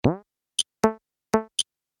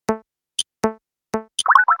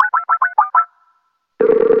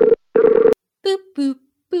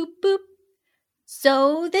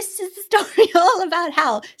about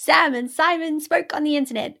how Sam and Simon spoke on the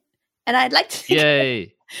internet. And I'd like to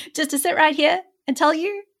Yay. just to sit right here and tell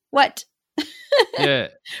you what. Yeah.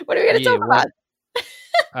 What are we going to talk about?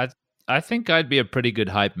 I think I'd be a pretty good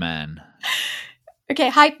hype man. Okay,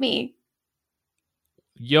 hype me.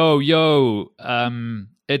 Yo.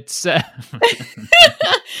 It's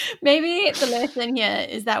maybe the lesson here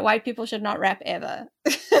is that white people should not rap ever.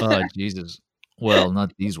 Oh, Jesus. Well,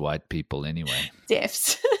 not these white people anyway.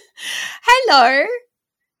 Deafs. Hello.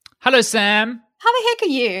 Hello, Sam. How the heck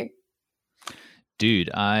are you?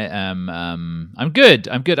 Dude, I am. I'm good.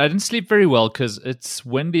 I didn't sleep very well because it's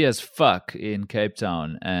windy as fuck in Cape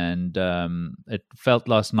Town, and it felt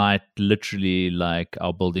last night literally like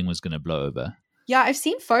our building was going to blow over. Yeah, I've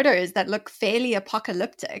seen photos that look fairly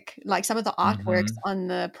apocalyptic, like some of the artworks on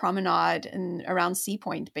the promenade and around Sea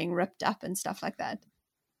Point being ripped up and stuff like that.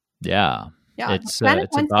 Yeah. It's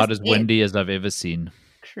about as windy as I've ever seen.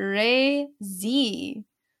 Crazy.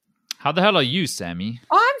 How the hell are you, Sammy?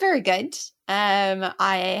 Oh, I'm very good.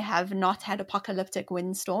 I have not had apocalyptic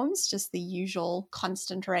windstorms, just the usual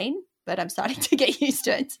constant rain, but I'm starting to get used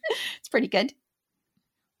to it. It's pretty good.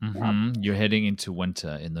 Yeah. You're heading into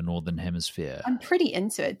winter in the Northern Hemisphere. I'm pretty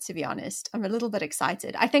into it, to be honest. I'm a little bit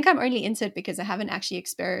excited. I think I'm only into it because I haven't actually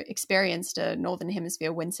experienced a Northern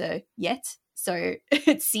Hemisphere winter yet. So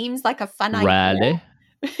it seems like a fun idea.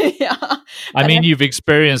 Really? Yeah. I mean, you've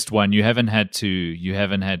experienced one. You haven't had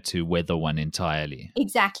to weather one entirely.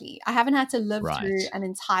 Exactly. I haven't had to live through an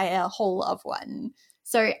entire whole of one.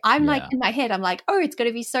 So I'm like, in my head, I'm like, oh, it's going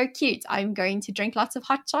to be so cute. I'm going to drink lots of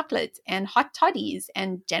hot chocolate and hot toddies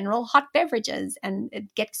and general hot beverages and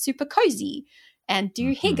get super cozy and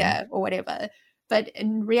do hygge or whatever. But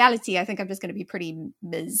in reality, I think I'm just going to be pretty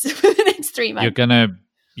ms for the next 3 months.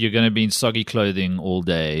 You're gonna be in soggy clothing all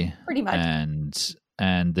day, pretty much,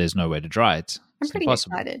 and there's no way to dry it. I'm pretty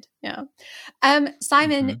excited. Yeah.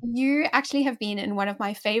 Simon, you actually have been in one of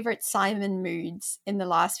my favorite Simon moods in the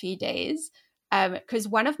last few days. Because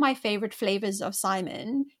one of my favorite flavors of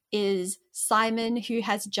Simon is Simon who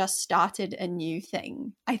has just started a new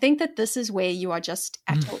thing. I think that this is where you are just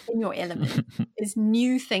in your element, is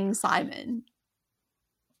new thing Simon.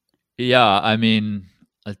 Yeah, I mean,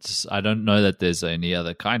 I don't know that there's any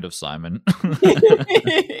other kind of Simon.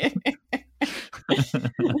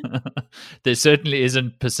 There certainly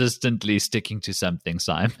isn't persistently sticking to something,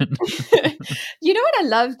 Simon. You know what I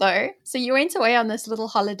love, though? So you went away on this little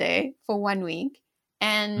holiday for 1 week.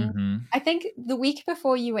 And I think the week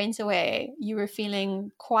before you went away, you were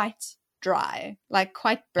feeling quite dry, like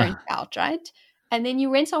quite burnt out, right? And then you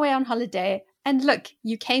went away on holiday. And look,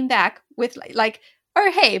 you came back with like,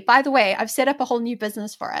 oh, hey, by the way, I've set up a whole new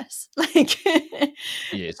business for us. Like,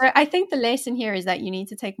 yes. So I think the lesson here is that you need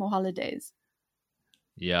to take more holidays.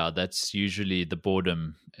 Yeah, that's usually the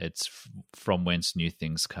boredom. It's from whence new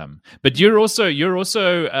things come. But you're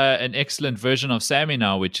also an excellent version of Sammy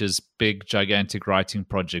now, which is big, gigantic writing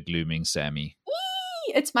project looming, Sammy.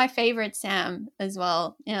 It's my favorite Sam as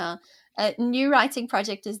well. Yeah, new writing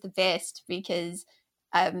project is the best because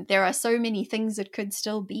there are so many things it could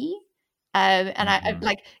still be. And I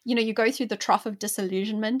like, you go through the trough of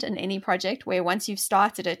disillusionment in any project where once you've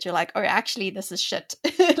started it, you're like, oh, actually, this is shit.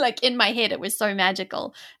 Like in my head, it was so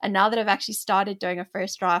magical. And now that I've actually started doing a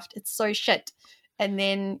first draft, it's so shit. And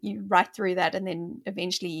then you write through that. And then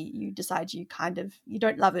eventually you decide you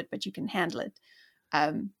don't love it, but you can handle it.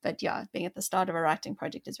 But yeah, being at the start of a writing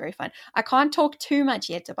project is very fun. I can't talk too much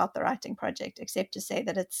yet about the writing project, except to say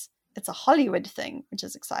that it's a Hollywood thing, which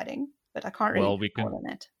is exciting, but I can't really report on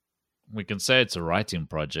it. We can say it's a writing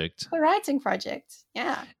project. A writing project,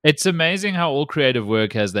 yeah. It's amazing how all creative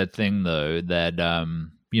work has that thing, though, that,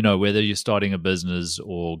 whether you're starting a business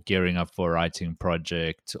or gearing up for a writing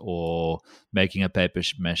project or making a paper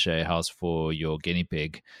mache house for your guinea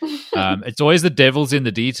pig, it's always the devil's in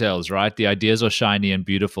the details, right? The ideas are shiny and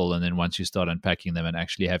beautiful, and then once you start unpacking them and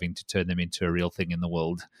actually having to turn them into a real thing in the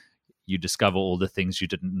world, you discover all the things you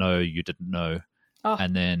didn't know. Oh.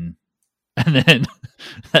 And then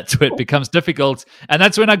that's where it becomes difficult. And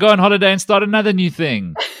that's when I go on holiday and start another new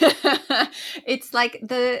thing. It's like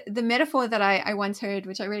the metaphor that I once heard,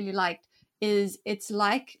 which I really liked, is it's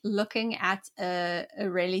like looking at a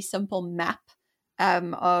really simple map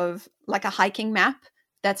of like a hiking map.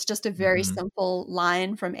 That's just a very simple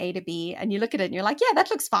line from A to B. And you look at it and you're like, yeah, that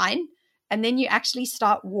looks fine. And then you actually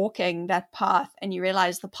start walking that path and you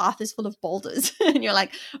realize the path is full of boulders. And you're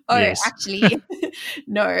like, oh, yes. Actually,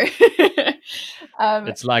 no.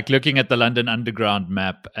 It's like looking at the London Underground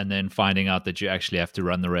map and then finding out that you actually have to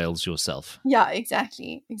run the rails yourself. Yeah,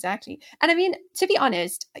 exactly. And I mean, to be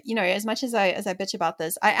honest, as much as I bitch about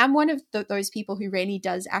this, I am one of those people who really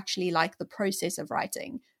does actually like the process of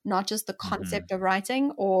writing, not just the concept of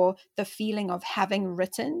writing or the feeling of having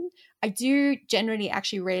written. I do generally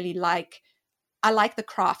actually really I like the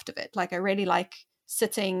craft of it. Like I really like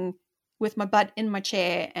sitting with my butt in my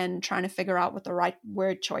chair and trying to figure out what the right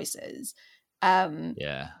word choice is.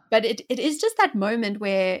 But it is just that moment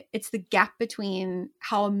where it's the gap between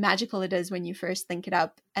how magical it is when you first think it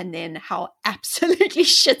up and then how absolutely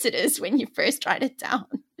shit it is when you first write it down.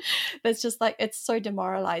 That's just like, it's so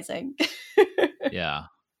demoralizing. Yeah.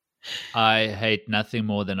 I hate nothing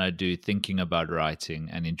more than I do thinking about writing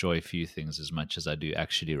and enjoy few things as much as I do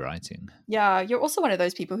actually writing. Yeah, you're also one of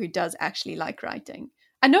those people who does actually like writing.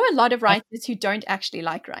 I know a lot of writers who don't actually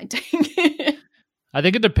like writing. I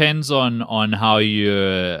think it depends on how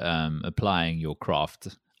you're applying your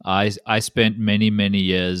craft. I spent many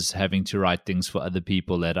years having to write things for other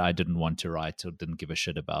people that I didn't want to write or didn't give a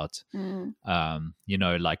shit about.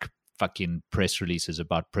 Like fucking press releases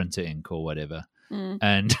about printer ink or whatever.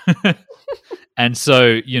 And and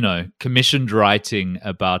so commissioned writing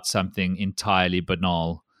about something entirely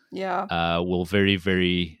banal will very,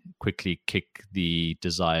 very quickly kick the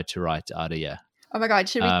desire to write out of you. Oh my God,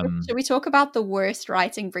 should we talk about the worst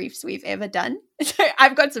writing briefs we've ever done? So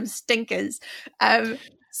I've got some stinkers.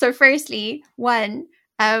 So firstly, one,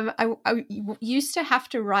 I used to have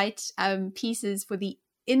to write pieces for the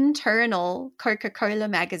internal Coca-Cola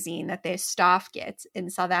magazine that their staff get in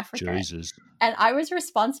South Africa. Jesus. And I was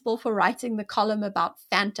responsible for writing the column about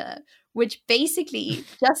Fanta, which basically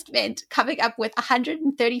just meant coming up with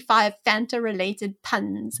 135 Fanta-related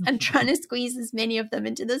puns and trying to squeeze as many of them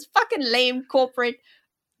into this fucking lame corporate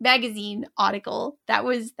magazine article. That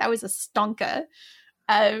was a stonker.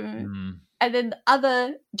 And then the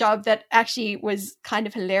other job that actually was kind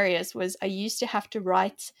of hilarious was I used to have to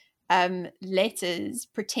write letters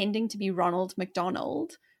pretending to be Ronald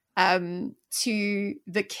McDonald to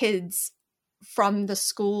the kids from the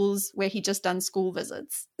schools where he just done school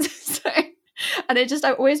visits. And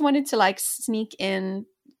I always wanted to like sneak in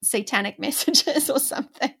satanic messages or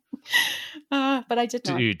something. But I did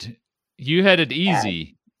not. Dude, you had it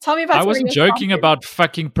easy. Tell me about I wasn't joking about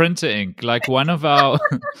fucking printer ink. Like one of our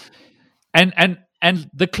and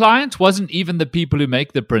the client wasn't even the people who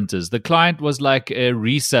make the printers. The client was like a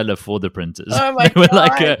reseller for the printers. Oh my they were God.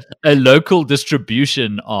 like a local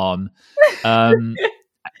distribution arm.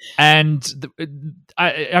 And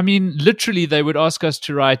I mean, literally, they would ask us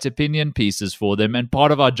to write opinion pieces for them, and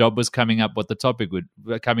part of our job was coming up with what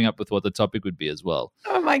the topic would be as well.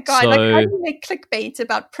 Oh my God! Like, how do you make clickbait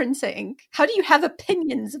about printer ink? How do you have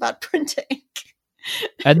opinions about printer ink?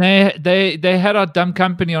 And they had our dumb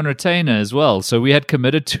company on retainer as well, so we had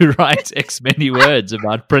committed to write X many words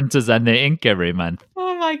about printers and their ink every month.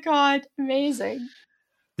 Oh my God! Amazing.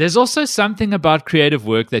 There's also something about creative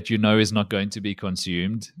work that is not going to be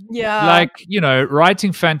consumed. Yeah. Like,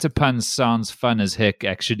 writing Fanta puns sounds fun as heck,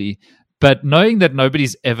 actually. But knowing that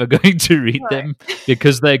nobody's ever going to read them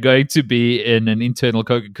because they're going to be in an internal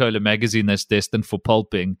Coca-Cola magazine that's destined for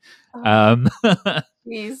pulping.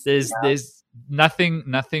 There's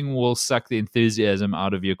nothing will suck the enthusiasm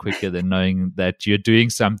out of you quicker than knowing that you're doing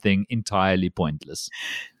something entirely pointless.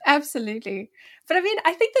 Absolutely. But I mean,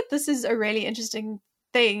 I think that this is a really interesting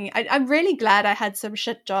thing. I'm really glad I had some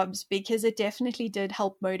shit jobs because it definitely did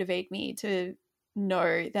help motivate me to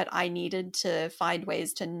know that I needed to find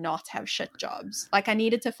ways to not have shit jobs. Like I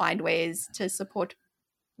needed to find ways to support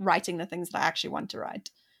writing the things that I actually want to write.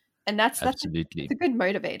 And that's a good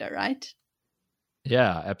motivator, right?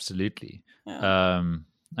 Yeah, absolutely. Yeah.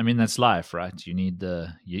 I mean, that's life, right? You need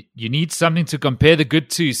you need something to compare the good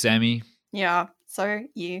to, Sammy. Yeah. So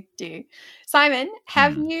you do. Simon,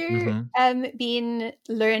 have you been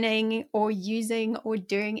learning or using or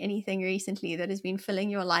doing anything recently that has been filling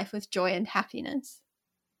your life with joy and happiness?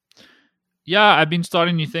 Yeah, I've been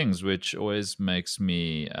starting new things, which always makes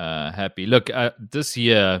me happy. Look, this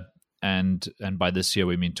year, and by this year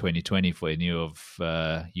we mean 2020 for any of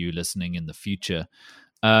you listening in the future,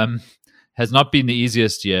 has not been the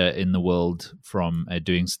easiest year in the world from a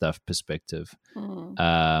doing stuff perspective.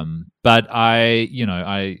 But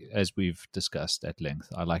I, as we've discussed at length,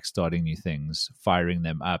 I like starting new things, firing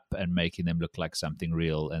them up and making them look like something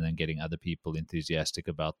real, and then getting other people enthusiastic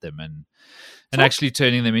about them and actually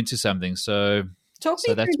turning them into something. So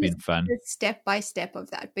that's been fun. Step by step of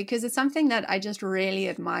that, because it's something that I just really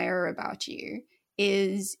admire about you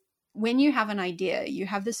is when you have an idea, you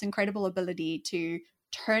have this incredible ability to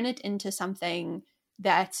turn it into something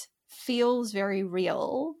that feels very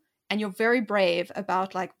real, and you're very brave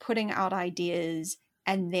about like putting out ideas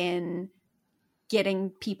and then getting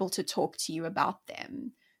people to talk to you about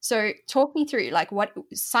them. So talk me through, like, what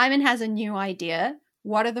Simon has a new idea.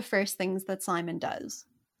 What are the first things that Simon does?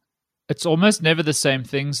 It's almost never the same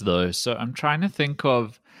things, though. So I'm trying to think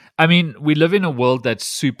of, I mean, we live in a world that's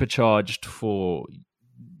supercharged for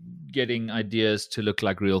getting ideas to look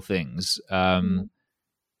like real things.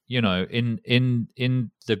 You know, in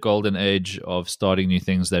the golden age of starting new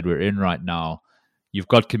things that we're in right now, you've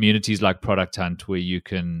got communities like Product Hunt where you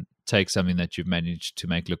can take something that you've managed to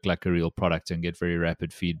make look like a real product and get very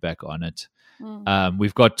rapid feedback on it.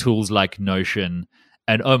 We've got tools like Notion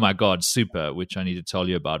and, oh my God, Super, which I need to tell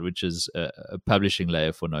you about, which is a publishing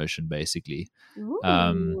layer for Notion, basically.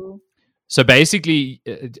 So basically,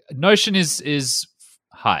 Notion is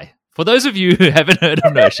hi. For those of you who haven't heard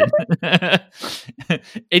of Notion,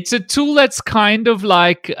 it's a tool that's kind of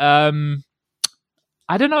like, I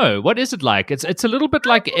don't know, what is it like? It's a little bit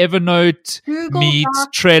like Evernote Google meets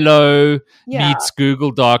Docs. Trello Yeah. meets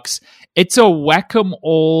Google Docs. It's a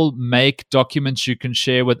whack-em-all make documents you can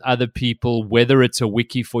share with other people, whether it's a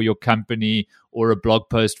wiki for your company or a blog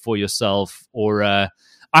post for yourself. I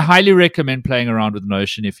highly recommend playing around with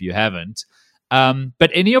Notion if you haven't.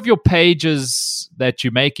 But any of your pages that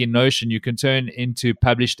you make in Notion, you can turn into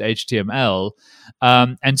published HTML.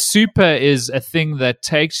 And Super is a thing that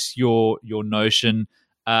takes your Notion,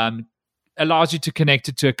 allows you to connect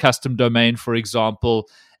it to a custom domain, for example.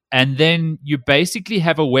 And then you basically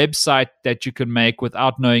have a website that you can make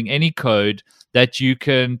without knowing any code that you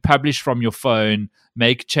can publish from your phone,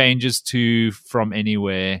 make changes to from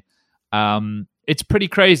anywhere. It's pretty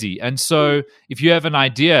crazy. And so if you have an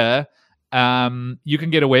idea, you can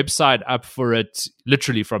get a website up for it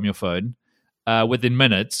literally from your phone within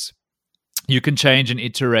minutes. You can change and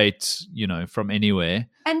iterate, you know, from anywhere.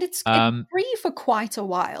 And it's free for quite a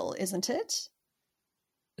while, isn't it?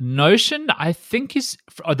 Notion, I think, is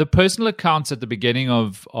the personal accounts at the beginning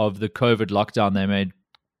of the COVID lockdown. They made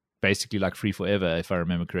basically like free forever, if I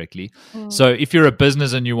remember correctly. So if you're a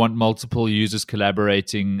business and you want multiple users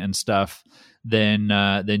collaborating and stuff, then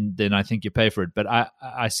I think you pay for it. But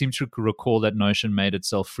I seem to recall that Notion made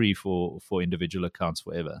itself free for individual accounts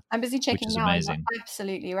forever. I'm busy checking which is now. amazing. You're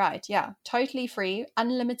absolutely right. Yeah, totally free,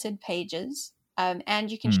 unlimited pages, and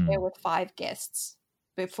you can share with 5 guests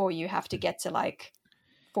before you have to get to like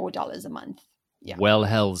 $4 a month. Yeah. Well,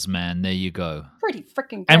 hells, man, there you go. Pretty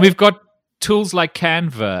freaking great. And we've got tools like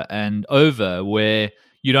Canva and Over where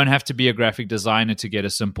you don't have to be a graphic designer to get a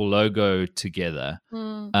simple logo together.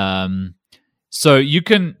 So you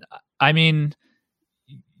can, I mean,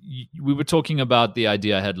 we were talking about the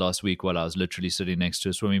idea I had last week while I was literally sitting next to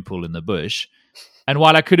a swimming pool in the bush. And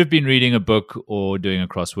while I could have been reading a book or doing a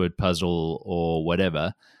crossword puzzle or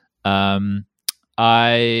whatever, I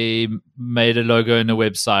made a logo and a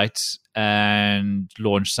website and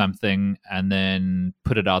launched something and then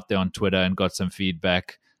put it out there on Twitter and got some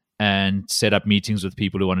feedback and set up meetings with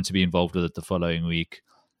people who wanted to be involved with it the following week,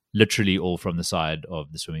 literally all from the side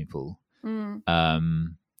of the swimming pool.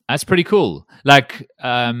 That's pretty cool. Like,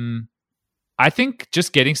 I think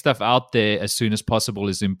just getting stuff out there as soon as possible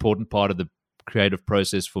is an important part of the creative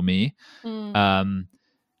process for me.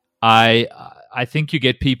 I think you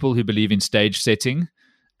get people who believe in stage setting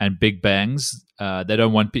and big bangs. They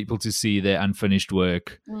don't want people to see their unfinished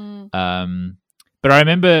work. But I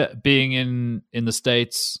remember being in the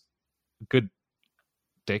States a good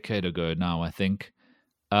decade ago now, I think,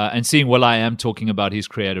 and seeing will.i.am talking about his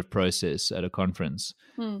creative process at a conference.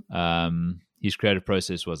 His creative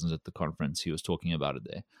process wasn't at the conference. He was talking about it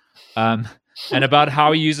there. And about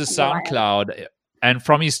how he uses SoundCloud. And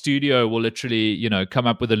from his studio, will literally, you know, come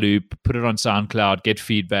up with a loop, put it on SoundCloud, get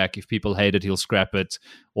feedback. If people hate it, he'll scrap it,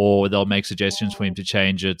 or they'll make suggestions for him to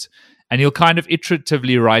change it. And he'll kind of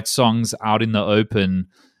iteratively write songs out in the open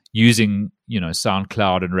using, you know,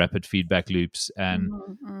 SoundCloud and rapid feedback loops. And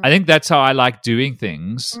I think that's how I like doing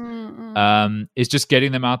things, is just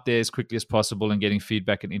getting them out there as quickly as possible and getting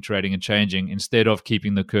feedback and iterating and changing instead of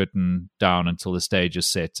keeping the curtain down until the stage is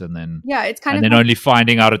set and then it's kind and of then only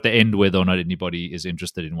finding out at the end whether or not anybody is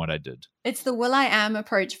interested in what I did. It's the will.i.am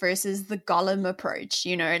approach versus the Gollum approach,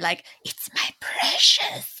 you know, like, it's my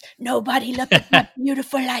precious, nobody look at my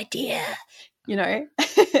beautiful idea, you know.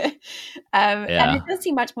 And it does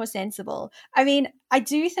seem much more sensible. I mean, I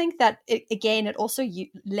do think that it also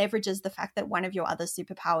leverages the fact that one of your other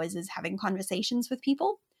superpowers is having conversations with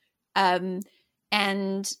people. And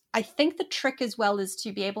I think the trick as well is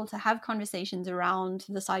to be able to have conversations around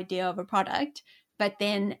this idea of a product, but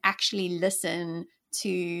then actually listen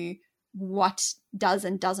to what does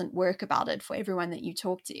and doesn't work about it for everyone that you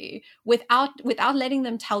talk to, without letting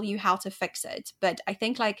them tell you how to fix it. But I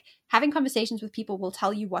think like having conversations with people will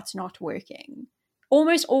tell you what's not working.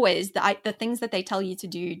 Almost always the things that they tell you to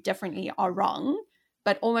do differently are wrong,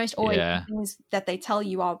 but almost always the things that they tell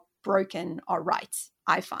you are broken are right,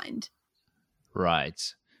 I find. Right.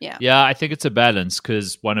 Yeah. Yeah, I think it's a balance,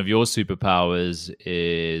 because one of your superpowers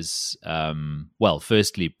is,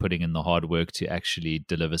 firstly, putting in the hard work to actually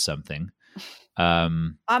deliver something, which is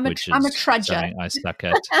I'm a trudger. something I suck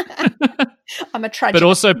at. I'm a trudger. But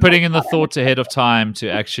also putting in the thought ahead of time to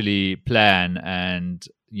actually plan and,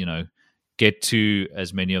 get to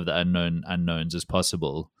as many of the unknowns as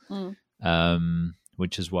possible,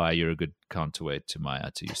 which is why you're a good counterweight to my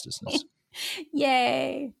utter uselessness.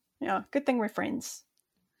 Yay. Yeah, good thing we're friends.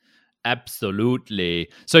 Absolutely.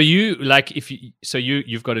 So you've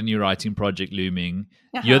got a new writing project looming.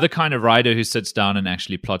 Uh-huh. You're the kind of writer who sits down and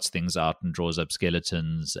actually plots things out and draws up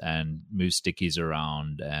skeletons and moves stickies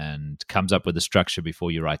around and comes up with a structure before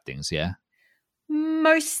you write things, yeah?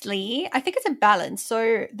 Mostly. I think it's a balance.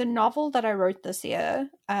 So the novel that I wrote this year,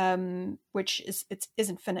 which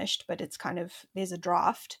isn't finished, but it's kind of, there's a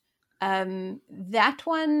draft. That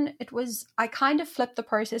one, I kind of flipped the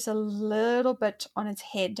process a little bit on its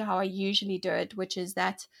head to how I usually do it, which is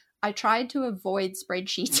that I tried to avoid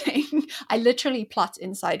spreadsheeting. I literally plot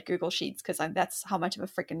inside Google Sheets because that's how much of a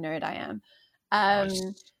freaking nerd I am. Nice.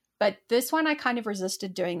 But this one, I kind of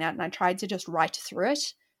resisted doing that, and I tried to just write through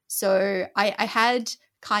it. So I had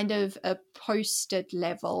kind of a post-it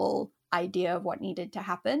level idea of what needed to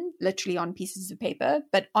happen, literally on pieces of paper,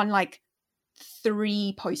 but on like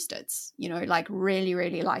 3 post-its, like really,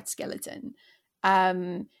 really light skeleton.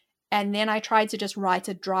 And then I tried to just write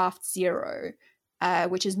a draft 0,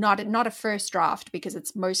 which is not a first draft because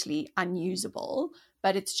it's mostly unusable,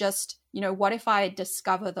 but it's just, what if I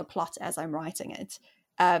discover the plot as I'm writing it?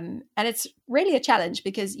 And it's really a challenge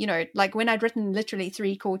because, like when I'd written literally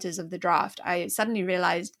 3/4 of the draft, I suddenly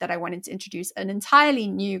realized that I wanted to introduce an entirely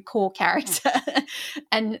new core character.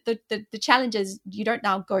 And the challenge is you don't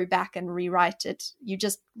now go back and rewrite it. You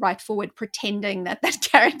just write forward pretending that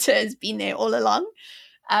character has been there all along.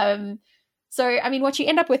 So, I mean, what you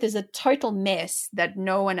end up with is a total mess that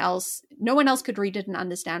no one else could read it and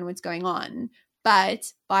understand what's going on.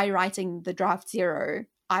 But by writing the draft 0,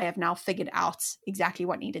 I have now figured out exactly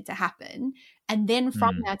what needed to happen. And then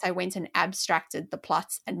from that, I went and abstracted the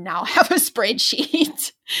plots and now have a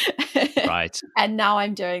spreadsheet. Right. And now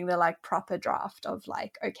I'm doing the like proper draft of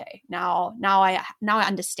like, okay, now I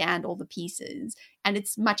understand all the pieces, and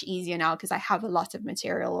it's much easier now because I have a lot of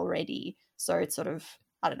material already. So it's sort of,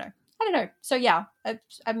 I don't know. So yeah,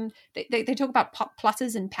 they talk about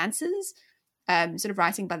plotters and pantsers, sort of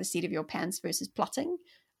writing by the seat of your pants versus plotting.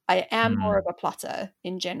 I am more of a plotter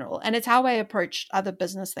in general, and it's how I approach other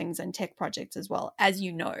business things and tech projects as well. As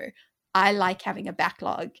you know, I like having a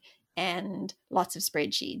backlog and lots of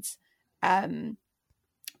spreadsheets.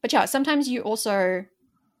 But yeah, sometimes in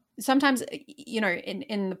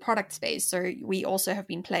the product space, so we also have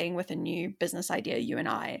been playing with a new business idea, you and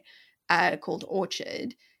I, called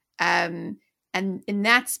Orchard. And in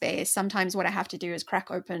that space, sometimes what I have to do is crack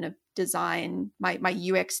open a design, my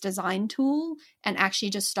UX design tool, and actually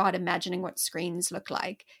just start imagining what screens look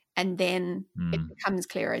like. And then it becomes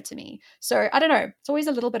clearer to me. So I don't know. It's always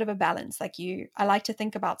a little bit of a balance. Like I like to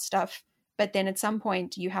think about stuff, but then at some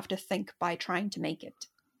point you have to think by trying to make it.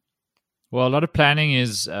 Well, a lot of planning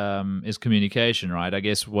is communication, right? I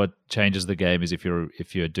guess what changes the game is if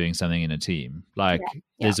you're doing something in a team. Like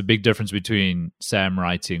there's a big difference between Sam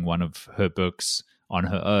writing one of her books on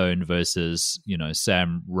her own versus,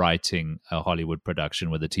 Sam writing a Hollywood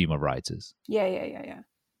production with a team of writers. Yeah.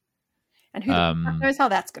 And who knows how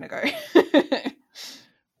that's going to go?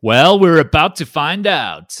 Well, we're about to find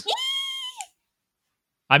out.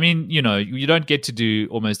 I mean, you don't get to do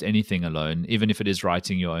almost anything alone, even if it is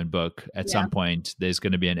writing your own book. At some point, there's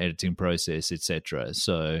going to be an editing process, etc.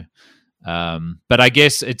 So, but I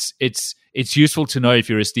guess it's useful to know if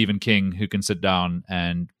you're a Stephen King who can sit down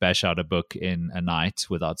and bash out a book in a night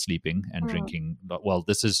without sleeping and drinking. Well,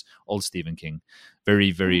 this is old Stephen King,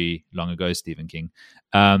 very, very long ago Stephen King,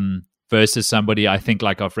 versus somebody I think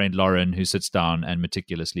like our friend Lauren who sits down and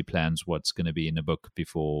meticulously plans what's going to be in a book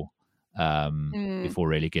before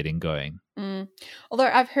really getting going.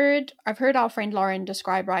 Although I've heard our friend Lauren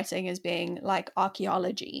describe writing as being like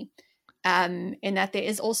archaeology, in that there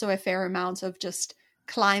is also a fair amount of just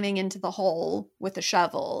climbing into the hole with a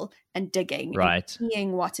shovel and digging, right, and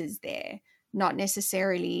seeing what is there, not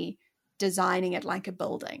necessarily designing it like a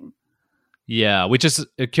building. Yeah, which is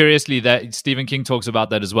curiously that Stephen King talks about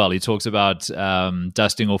that as well. He talks about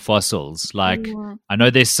dusting off fossils. Like, I know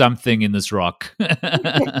there's something in this rock,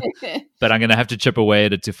 but I'm going to have to chip away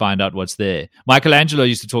at it to find out what's there. Michelangelo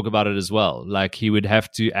used to talk about it as well. Like, he would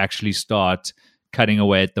have to actually start cutting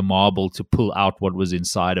away at the marble to pull out what was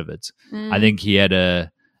inside of it. I think he had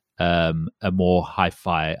a more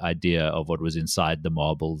hi-fi idea of what was inside the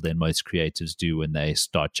marble than most creatives do when they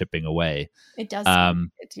start chipping away. It does.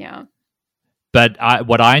 Yeah. But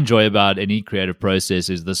what I enjoy about any creative process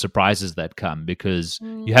is the surprises that come, because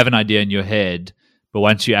you have an idea in your head, but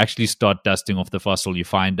once you actually start dusting off the fossil, you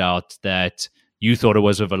find out that you thought it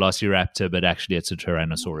was a velociraptor, but actually it's a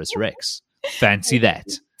Tyrannosaurus Rex. Fancy that.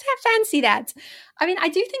 Fancy that. I mean, I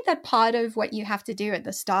do think that part of what you have to do at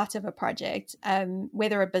the start of a project,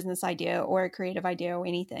 whether a business idea or a creative idea or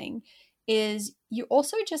anything, is you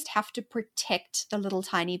also just have to protect the little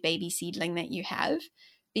tiny baby seedling that you have,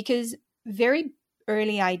 because very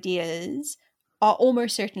early ideas are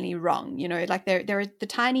almost certainly wrong. You know, like they're the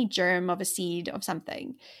tiny germ of a seed of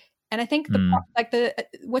something. And I think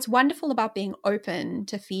what's wonderful about being open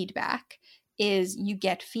to feedback is you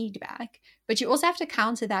get feedback, but you also have to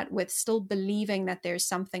counter that with still believing that there's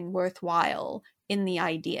something worthwhile in the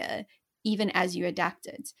idea, even as you adapt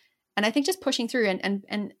it. And I think just pushing through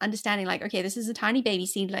and understanding, like, okay, this is a tiny baby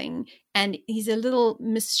seedling and he's a little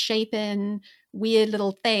misshapen, weird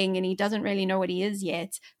little thing and he doesn't really know what he is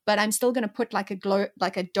yet, but I'm still going to put like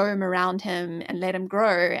a dome around him and let him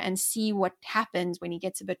grow and see what happens when he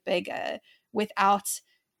gets a bit bigger, without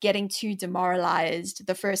getting too demoralized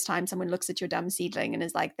the first time someone looks at your dumb seedling and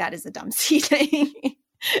is like, that is a dumb seedling.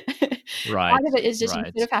 Right. Part of it is just you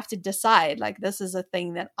sort of have to decide, like, this is a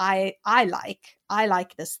thing that I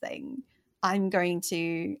like this thing. I'm going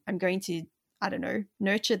to I don't know,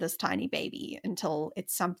 nurture this tiny baby until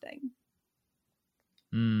it's something.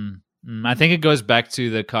 I think it goes back to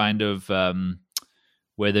the kind of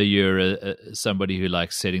whether you're somebody who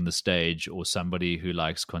likes setting the stage or somebody who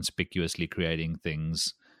likes conspicuously creating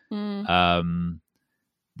things. That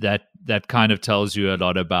kind of tells you a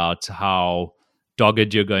lot about how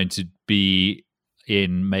dogged you're going to be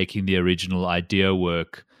in making the original idea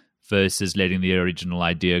work versus letting the original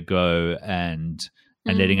idea go and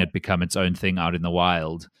letting it become its own thing out in the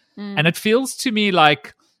wild. And it feels to me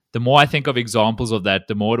like the more I think of examples of that,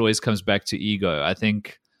 the more it always comes back to ego. I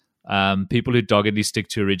think people who doggedly stick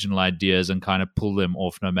to original ideas and kind of pull them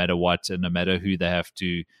off no matter what and no matter who they have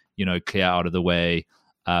to, clear out of the way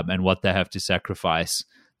and what they have to sacrifice,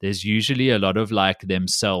 there's usually a lot of like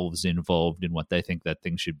themselves involved in what they think that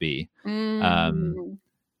thing should be.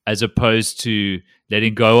 As opposed to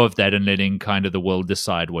letting go of that and letting kind of the world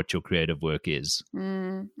decide what your creative work is.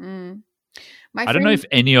 I don't know if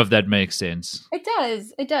any of that makes sense. It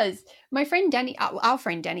does. My friend Danny, our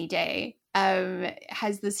friend Danny Day,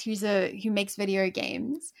 has this, who makes video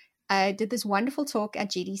games, did this wonderful talk at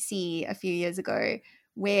GDC a few years ago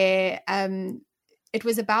where it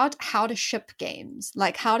was about how to ship games,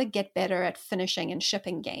 like how to get better at finishing and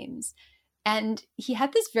shipping games. And he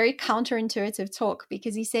had this very counterintuitive talk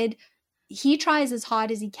because he said he tries as hard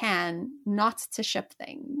as he can not to ship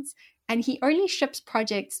things. And he only ships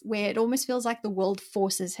projects where it almost feels like the world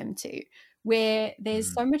forces him to, where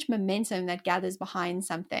there's so much momentum that gathers behind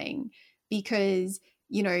something because,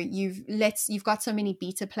 you've got so many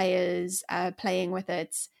beta players playing with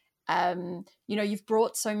it. You've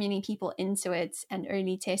brought so many people into it and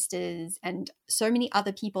early testers, and so many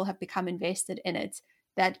other people have become invested in it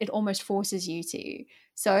that it almost forces you to.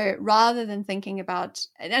 So rather than thinking about,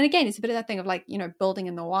 and again, it's a bit of that thing of like, building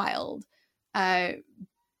in the wild.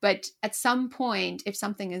 But at some point, if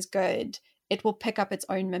something is good, it will pick up its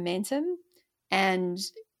own momentum. And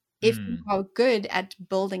if you are good at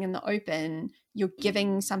building in the open, you're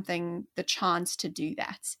giving something the chance to do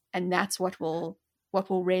that. And that's what will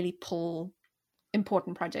really pull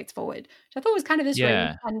important projects forward. So I thought it was kind of this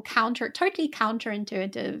really fun totally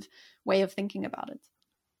counterintuitive way of thinking about it.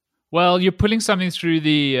 Well, you're pulling something through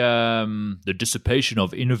the dissipation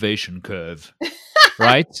of innovation curve,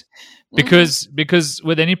 right? Because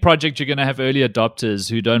with any project, you're going to have early adopters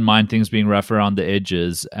who don't mind things being rough around the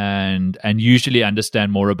edges and usually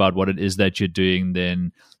understand more about what it is that you're doing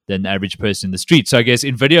than the average person in the street. So I guess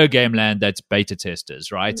in video game land, that's beta testers,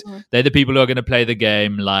 right? They're the people who are going to play the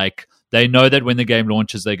game. Like, they know that when the game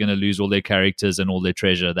launches, they're going to lose all their characters and all their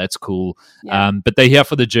treasure. That's cool. Yeah. But they're here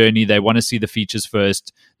for the journey. They want to see the features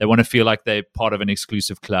first. They want to feel like they're part of an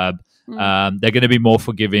exclusive club. They're going to be more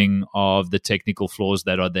forgiving of the technical flaws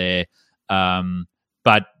that are there.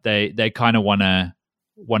 But they kind of want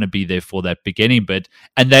to be there for that beginning bit.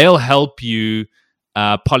 And they'll help you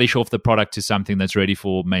polish off the product to something that's ready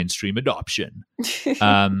for mainstream adoption.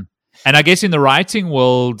 And I guess in the writing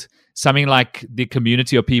world, something like the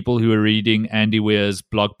community of people who were reading Andy Weir's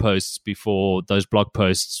blog posts before those blog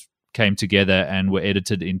posts came together and were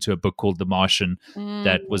edited into a book called The Martian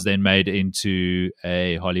that was then made into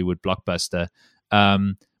a Hollywood blockbuster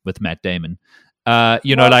with Matt Damon.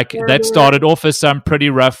 That started off as some pretty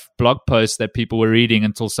rough blog posts that people were reading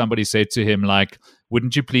until somebody said to him, like,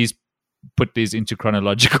 wouldn't you please put these into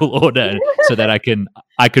chronological order so that I can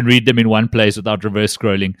read them in one place without reverse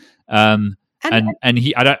scrolling. And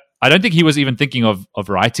I don't think he was even thinking of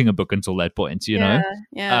writing a book until that point, you know?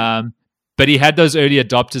 Yeah. But he had those early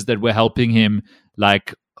adopters that were helping him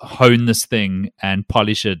like hone this thing and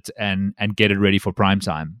polish it and get it ready for prime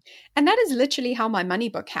time. And that is literally how my money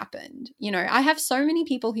book happened. You know, I have so many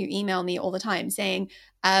people who email me all the time saying,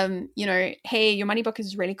 hey, your money book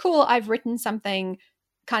is really cool. I've written something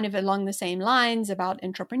kind of along the same lines about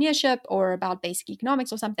entrepreneurship or about basic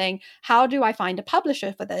economics or something. How do I find a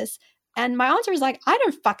publisher for this? And my answer is like, I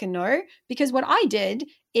don't fucking know, because what I did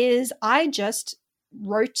is I just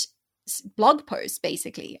wrote blog posts.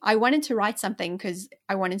 Basically, I wanted to write something because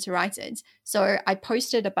I wanted to write it. So I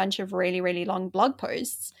posted a bunch of really, really long blog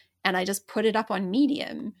posts and I just put it up on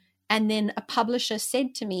Medium. And then a publisher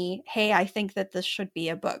said to me, hey, I think that this should be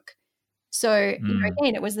a book. So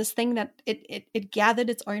again, it was this thing that it gathered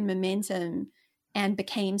its own momentum and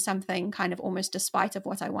became something kind of almost despite of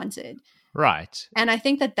what I wanted. Right. And I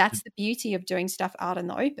think that that's the beauty of doing stuff out in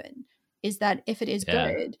the open, is that if it is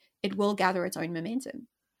good, it will gather its own momentum.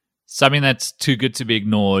 Something that's too good to be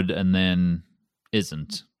ignored and then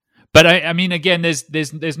isn't. But I mean, again,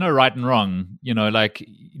 there's no right and wrong. You know, like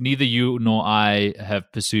neither you nor I have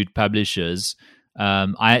pursued publishers.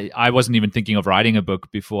 I wasn't even thinking of writing a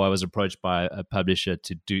book before I was approached by a publisher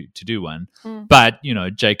to do one. But you know,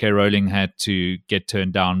 J.K. Rowling had to get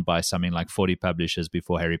turned down by something like 40 publishers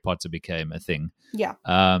before Harry Potter became a thing. Yeah.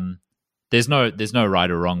 There's no right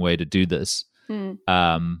or wrong way to do this.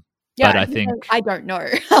 Yeah, but I think I don't know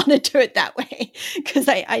how to do it that way because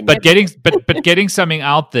I. But getting something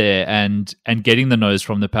out there and getting the no's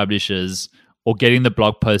from the publishers or getting the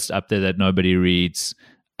blog post up there that nobody reads.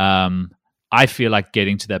 I feel like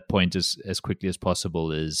getting to that point as quickly as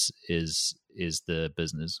possible is the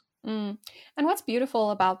business. And what's beautiful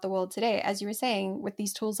about the world today, as you were saying, with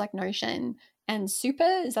these tools like Notion and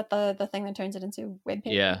Super, is that the thing that turns it into web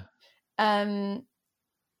pages? Yeah.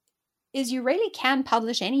 Is you really can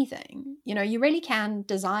publish anything. You know, you really can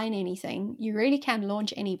design anything. You really can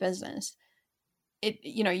launch any business.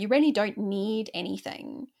 You really don't need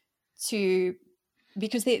anything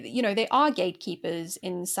because there are gatekeepers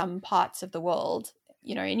in some parts of the world,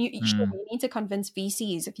 and you need to convince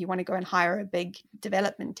VCs if you want to go and hire a big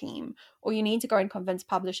development team, or you need to go and convince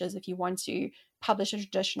publishers if you want to publish a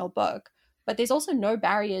traditional book. But there's also no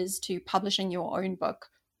barriers to publishing your own book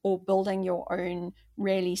or building your own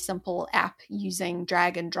really simple app using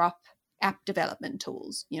drag and drop app development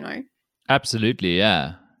tools, Absolutely.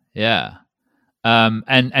 Yeah. Yeah.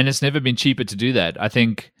 And it's never been cheaper to do that. I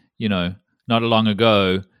think, not long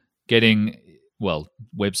ago,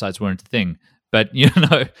 websites weren't a thing, but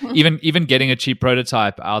even getting a cheap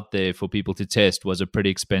prototype out there for people to test was a pretty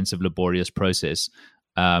expensive, laborious process,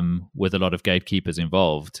 with a lot of gatekeepers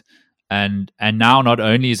involved. And now not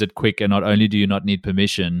only is it quick and not only do you not need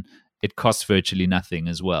permission, it costs virtually nothing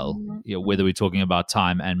as well, whether we're talking about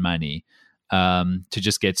time and money, to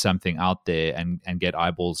just get something out there and get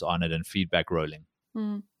eyeballs on it and feedback rolling.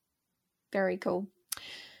 Very cool.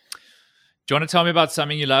 Do you want to tell me about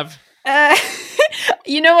something you love?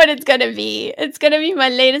 You know what it's going to be? It's going to be my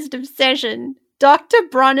latest obsession, Dr.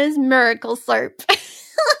 Bronner's Miracle Soap.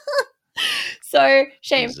 So,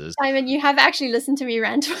 Simon, you have actually listened to me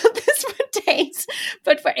rant about this for days.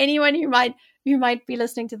 But for anyone who might be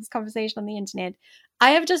listening to this conversation on the internet,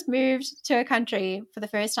 I have just moved to a country for the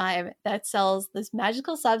first time that sells this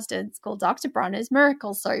magical substance called Dr. Bronner's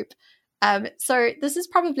Miracle Soap. So this is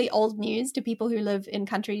probably old news to people who live in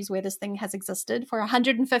countries where this thing has existed for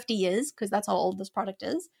 150 years, because that's how old this product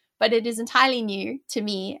is. But it is entirely new to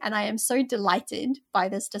me, and I am so delighted by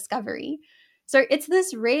this discovery. So it's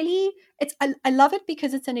this I love it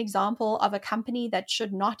because it's an example of a company that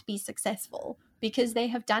should not be successful, because they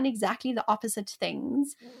have done exactly the opposite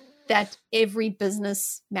things that every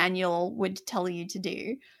business manual would tell you to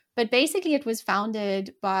do. But basically it was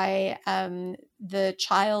founded by the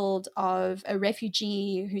child of a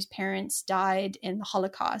refugee whose parents died in the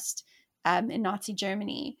Holocaust in Nazi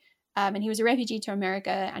Germany. And he was a refugee to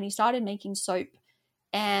America, and he started making soap.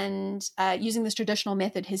 And using this traditional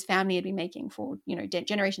method his family had been making for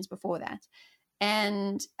generations before that.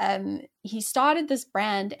 And he started this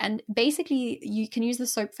brand, and basically you can use the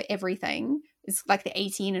soap for everything. It's like the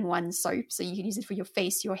 18-in-1 soap, so you can use it for your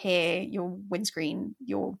face, your hair, your windscreen,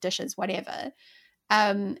 your dishes, whatever.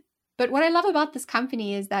 But what I love about this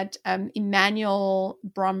company is that Emmanuel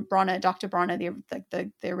Bronner, Dr. Bronner,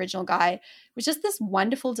 the original guy, was just this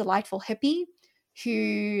wonderful, delightful hippie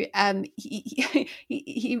who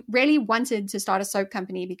he really wanted to start a soap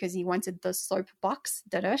company because he wanted the soap box,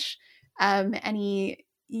 Dirish. And he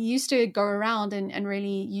used to go around and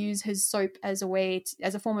really use his soap as a way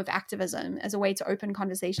as a form of activism, as a way to open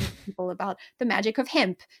conversations with people about the magic of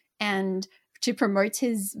hemp, and to promote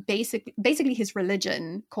his basically his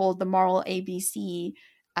religion called the Moral ABC,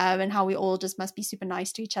 and how we all just must be super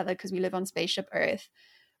nice to each other because we live on spaceship Earth.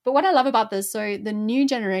 But what I love about this, so the new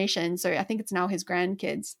generation, so I think it's now his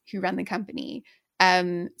grandkids who run the company.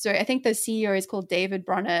 So I think the CEO is called David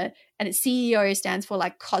Bronner, and its CEO stands for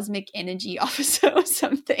like Cosmic Energy Officer or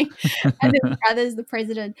something. And his brother's the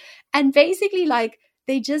president. And basically, like,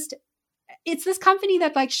 it's this company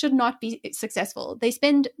that like should not be successful. They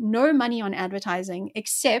spend no money on advertising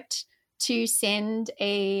except to send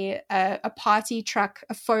a party truck,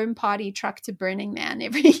 a foam party truck to Burning Man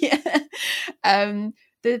every year.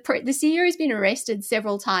 The CEO has been arrested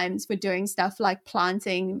several times for doing stuff like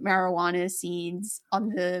planting marijuana seeds on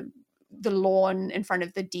the lawn in front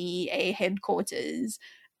of the DEA headquarters.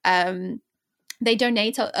 They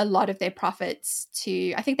donate a lot of their profits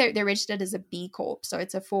to, I think they're registered as a B Corp, so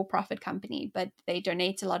it's a for-profit company, but they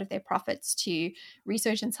donate a lot of their profits to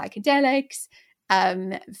research in psychedelics,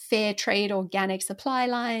 fair trade organic supply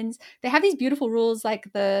lines. They have these beautiful rules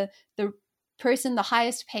like the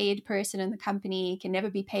highest paid person in the company can never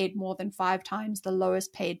be paid more than 5 times the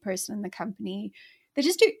lowest paid person in the company. They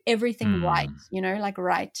just do everything right, like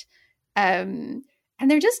right. And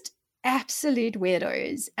they're just absolute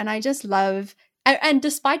weirdos. And I just love, and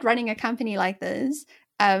despite running a company like this,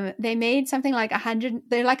 they made something like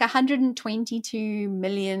 $122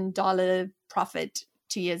 million profit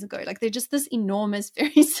 2 years ago. Like, they're just this enormous,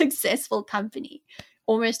 very successful company,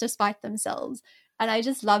 almost despite themselves. And I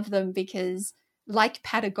just love them because, like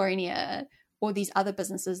Patagonia or these other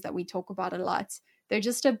businesses that we talk about a lot, they're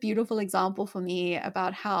just a beautiful example for me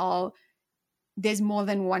about how there's more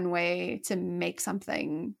than one way to make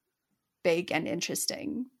something big and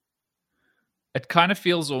interesting. It kind of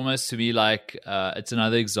feels almost to me like it's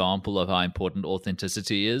another example of how important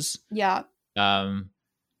authenticity is. Yeah.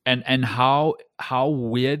 And how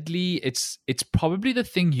weirdly it's probably the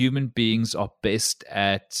thing human beings are best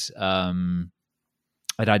at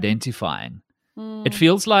identifying. It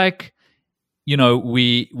feels like,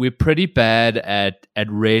 we're pretty bad at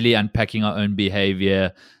really unpacking our own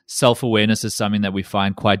behavior. Self-awareness is something that we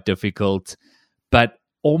find quite difficult, but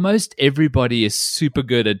almost everybody is super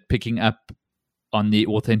good at picking up on the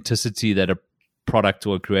authenticity that a product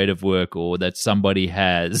or a creative work or that somebody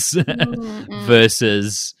has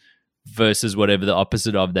versus whatever the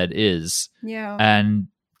opposite of that is. Yeah. And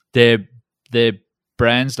they're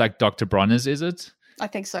brands like Dr. Bronner's, is it? I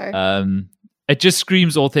think so. It just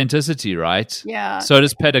screams authenticity, right? Yeah. So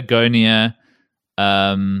does Patagonia.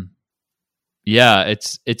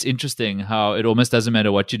 It's interesting how it almost doesn't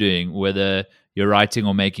matter what you're doing, whether you're writing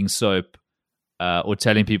or making soap, or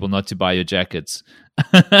telling people not to buy your jackets.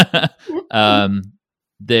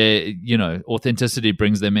 Authenticity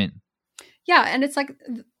brings them in. Yeah, and it's like,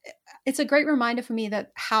 it's a great reminder for me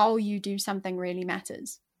that how you do something really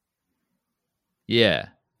matters. Yeah,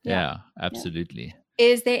 absolutely. Yeah.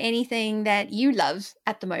 Is there anything that you love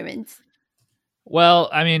at the moment? Well,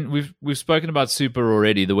 I mean, we've spoken about Super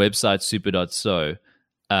already. The website super.so,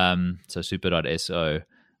 so super.so,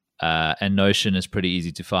 and Notion is pretty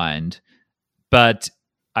easy to find. But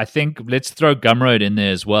I think let's throw Gumroad in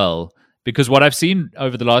there as well, because what I've seen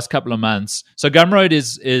over the last couple of months. So Gumroad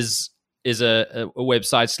is a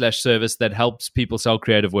website / service that helps people sell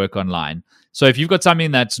creative work online. So if you've got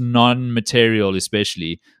something that's non-material,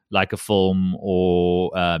 especially like a film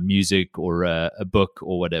or music or a book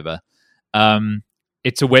or whatever,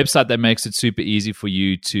 it's a website that makes it super easy for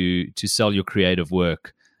you to sell your creative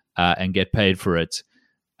work and get paid for it.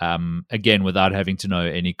 Again, without having to know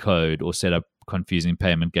any code or set up confusing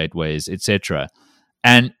payment gateways, etc.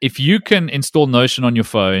 And if you can install Notion on your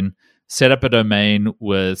phone, set up a domain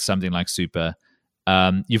with something like Super,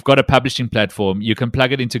 you've got a publishing platform, you can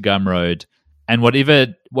plug it into Gumroad, and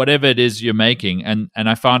whatever it is you're making, and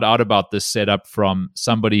I found out about this setup from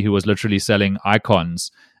somebody who was literally selling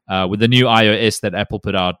icons with the new iOS that Apple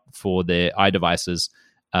put out for their iDevices,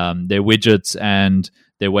 their widgets and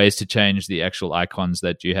their ways to change the actual icons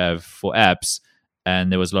that you have for apps.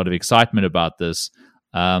 And there was a lot of excitement about this.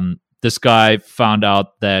 this guy found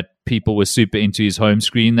out that people were super into his home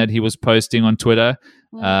screen that he was posting on Twitter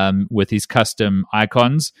with his custom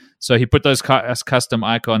icons. So he put those custom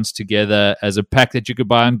icons together as a pack that you could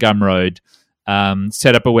buy on Gumroad,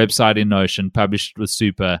 set up a website in Notion, published with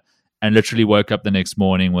Super, and literally woke up the next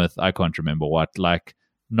morning with, I can't remember what, like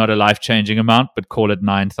not a life-changing amount, but call it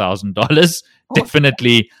 $9,000.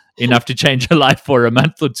 Definitely enough to change your life for a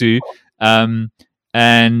month or two. And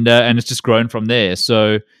it's just grown from there.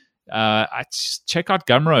 So I just check out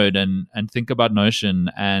Gumroad and think about Notion.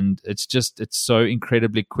 And it's so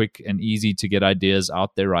incredibly quick and easy to get ideas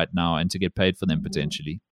out there right now and to get paid for them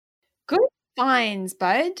potentially. Good finds,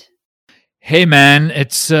 bud. Hey man,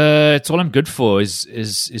 it's all I'm good for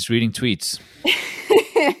is reading tweets.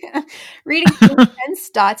 Reading tweets and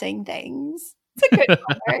starting things. It's a good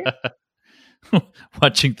one.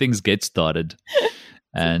 Watching things get started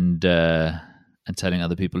and telling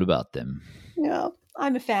other people about them. Yeah,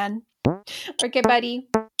 I'm a fan. Okay, buddy.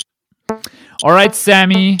 All right,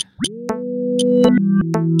 Sammy.